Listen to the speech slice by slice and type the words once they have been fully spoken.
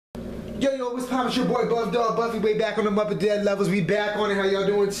Yo, what's poppin'? It's your boy Buff Dog Buffy, way back on the Muppet Dead levels. We back on it. How y'all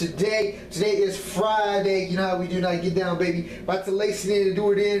doing today? Today is Friday. You know how we do not get down, baby. About to lace it in and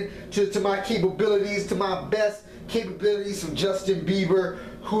do it in to my capabilities, to my best capabilities from Justin Bieber,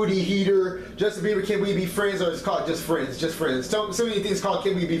 Hootie Heater. Justin Bieber, can we be friends? Or it's called just friends, just friends. So many things called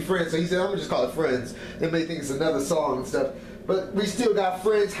Can We Be Friends? So he said, I'm gonna just call it Friends. They may think it's another song and stuff. But we still got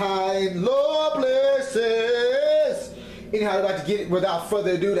friends high and low places. Anyhow, I'd like to get it without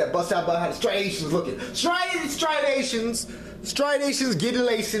further ado. That bust out about how the stridations looking. Stridations, get the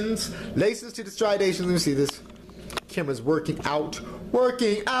lacings to the stridations. Let me see this. Camera's working out.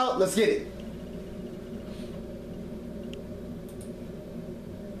 Let's get it.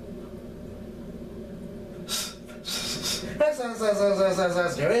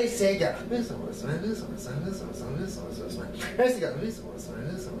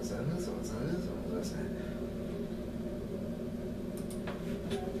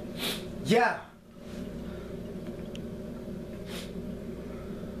 Yeah.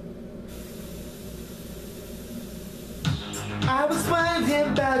 I was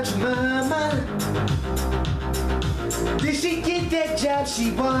wondering about your mama. Did she get that job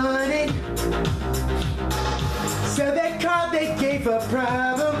she wanted? So that car they gave her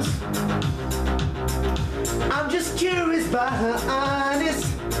problems. I'm just curious about her honest.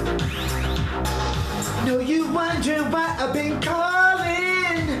 No, you wonder why I've been calling.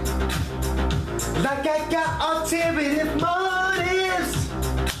 Like I got alternative motives.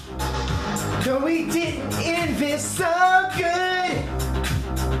 No, we didn't end this so good.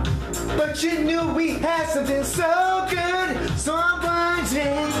 But you knew we had something so good. So I'm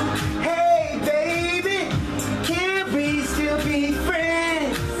wondering, hey baby, can we still be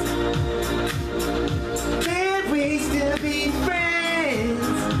friends? Can we still be friends?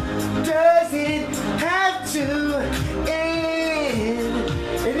 Does it have to end?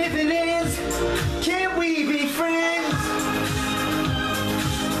 And if it is, can we be friends?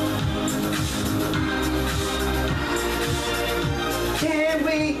 Can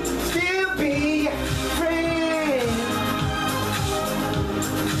we still be friends?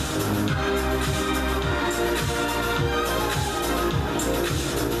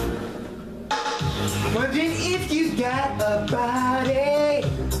 Wondering if you got a body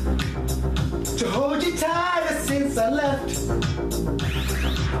to hold you tighter since I left.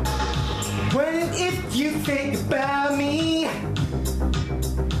 Wondering if you think about me.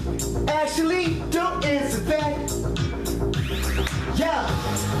 Actually, don't answer that. Yeah,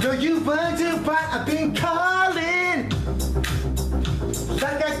 no, you wonder why I've been calling.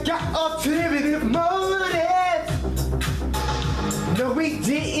 Like I got alternative motives. No, we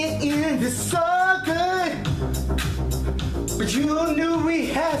didn't end this so good. But you knew we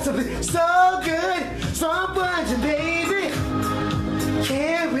had something so good. So I'm wondering, baby,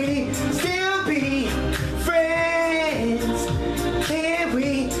 can we still be friends? Can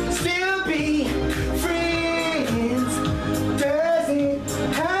we still be friends? Does it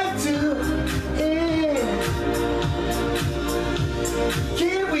have to end?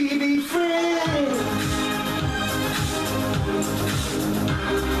 Can we be friends?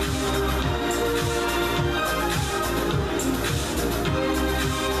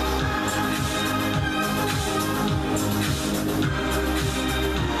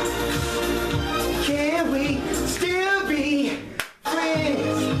 Can we still be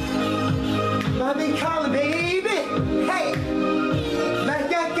friends? I've been calling, baby. Hey,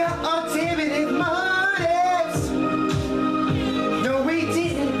 like I got alternative motives. No, we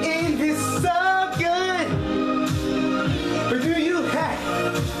didn't end this so good. But do you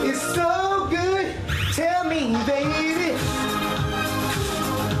have? It's so good. Tell me, baby.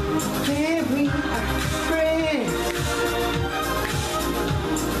 Can we be friends?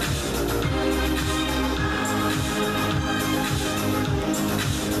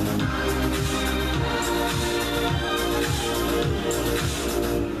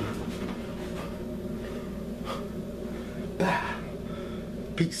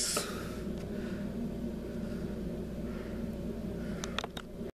 Peace.